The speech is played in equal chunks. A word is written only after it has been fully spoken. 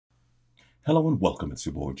Hello and welcome, it's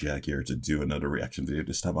your boy Jack here to do another reaction video.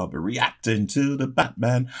 This time I'll be reacting to the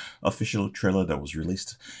Batman official trailer that was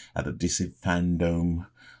released at the DC FanDome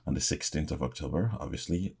on the 16th of October.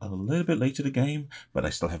 Obviously a little bit late to the game, but I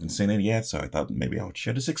still haven't seen it yet, so I thought maybe I would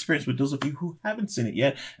share this experience with those of you who haven't seen it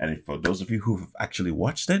yet. And for those of you who've actually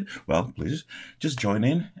watched it, well, please just join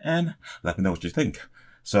in and let me know what you think.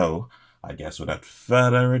 So I guess without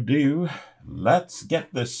further ado, let's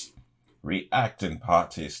get this reacting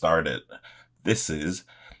party started. This is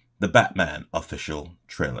the Batman official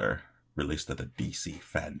trailer released at the DC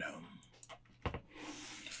FanDome.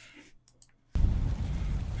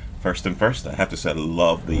 First and first, I have to say I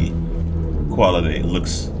love the quality. It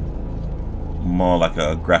looks more like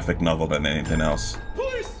a graphic novel than anything else.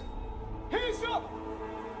 Police! Hands up!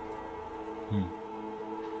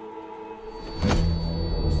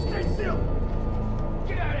 Stay still!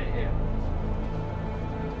 Get out of here!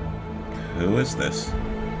 Who is this?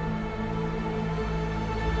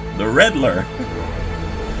 The Riddler.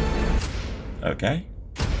 Okay.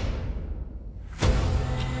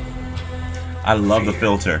 I love the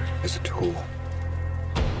filter. Is a tool.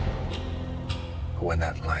 But when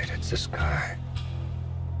that light hits the sky,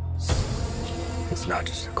 it's not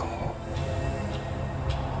just a call.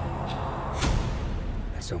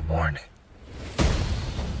 It's a warning.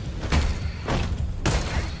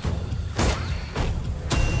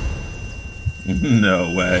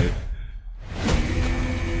 No way.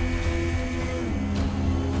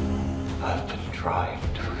 I've been trying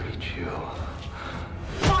to reach you.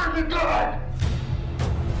 Fire the gun!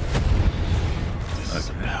 This is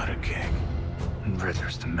about a king. And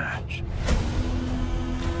Riddler's the match.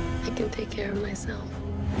 I can take care of myself.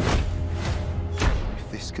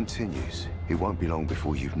 If this continues, it won't be long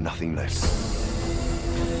before you've nothing left.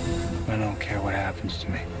 I don't care what happens to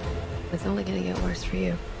me. It's only gonna get worse for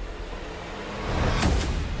you.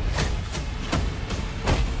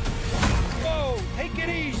 Whoa! Take it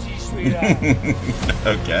easy, sweetheart.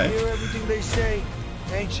 Okay. Hear everything they say,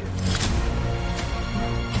 ain't you?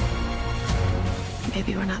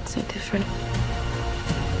 Maybe we're not so different.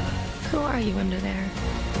 Who are you under there?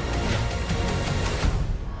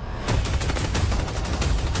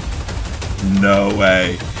 No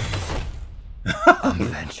way. I'm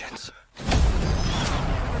vengeance.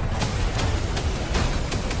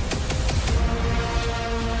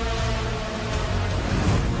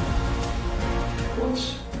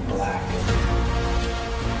 What's black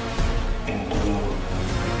and blue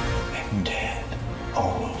and dead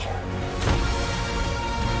all over?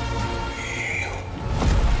 You.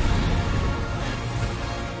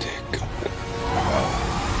 Dear God.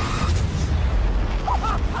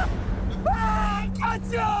 I got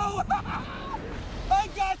you! I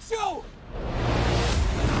got you!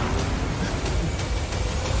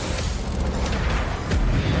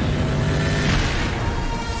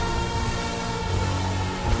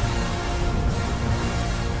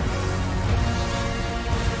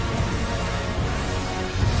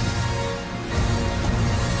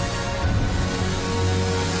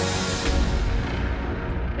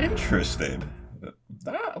 Interesting.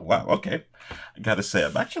 Wow, okay. I gotta say,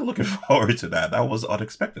 I'm actually looking forward to that. That was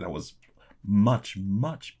unexpected. That was much,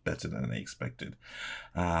 much better than I expected.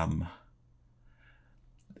 I mean,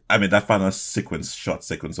 that final shot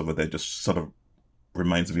sequence over there just sort of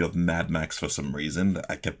reminds me of Mad Max for some reason.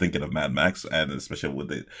 I kept thinking of Mad Max, and especially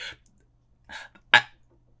with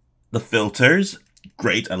the filters.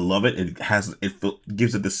 Great, I love it. It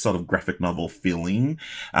gives it this sort of graphic novel feeling.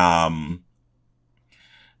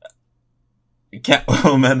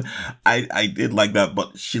 Catwoman, I did like that,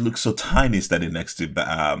 but she looks so tiny standing next to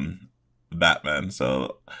Batman.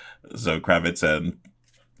 So Kravitz, and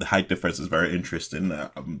the height difference is very interesting.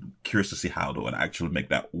 I'm curious to see how they would actually make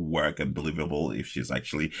that work and believable if she's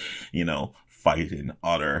actually, fighting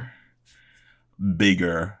other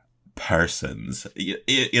bigger persons. You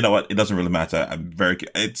know what? It doesn't really matter.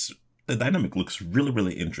 The dynamic looks really,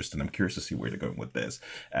 really interesting. I'm curious to see where they're going with this,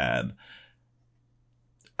 and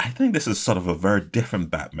I think this is sort of a very different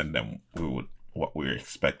Batman than what we're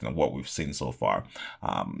expecting and what we've seen so far,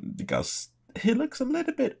 because he looks a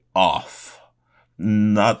little bit off.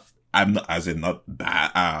 Not bad,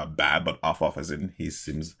 but off as in he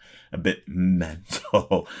seems a bit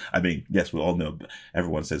mental. I mean, yes, we all know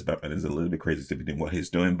everyone says Batman is a little bit crazy to be doing what he's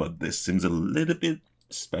doing, but this seems a little bit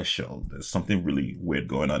special. There's something really weird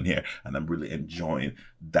going on here, and I'm really enjoying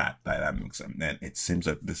that dynamics. And it seems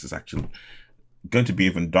that this is actually going to be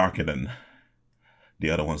even darker than the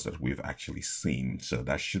other ones that we've actually seen. So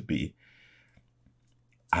that should be,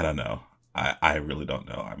 I don't know. I really don't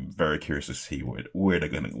know. I'm very curious to see what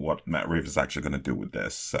Matt Reeves is actually gonna do with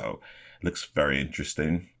this. So it looks very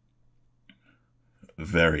interesting.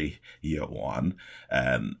 very year one,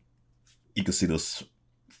 and you can see those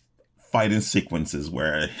fighting sequences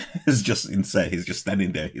where it's just insane. He's just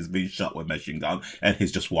standing there, he's being shot with machine gun, and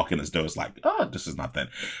he's just walking as though it's like, oh, this is nothing.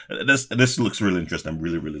 This looks really interesting. I'm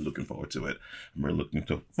really, really looking forward to it. I'm really looking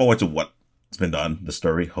forward to what's been done, the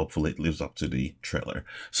story. Hopefully it lives up to the trailer.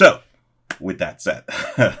 So, with that said,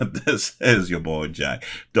 this is your boy Jack.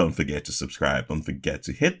 Don't forget to subscribe. Don't forget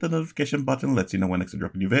to hit the notification button. Let you know when next I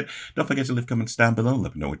drop a new vid. Don't forget to leave comments down below.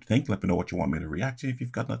 Let me know what you think. Let me know what you want me to react to. If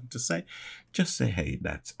you've got nothing to say, just say hey.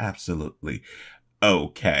 That's absolutely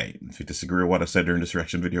okay. If you disagree with what I said during this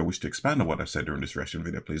reaction video or wish to expand on what I said during this reaction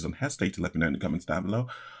video, please don't hesitate to let me know in the comments down below.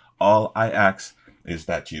 All I ask is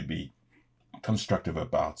that you be constructive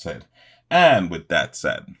about it. And with that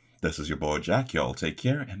said, this is your boy Jack. Y'all take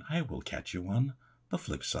care, and I will catch you on the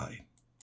flip side.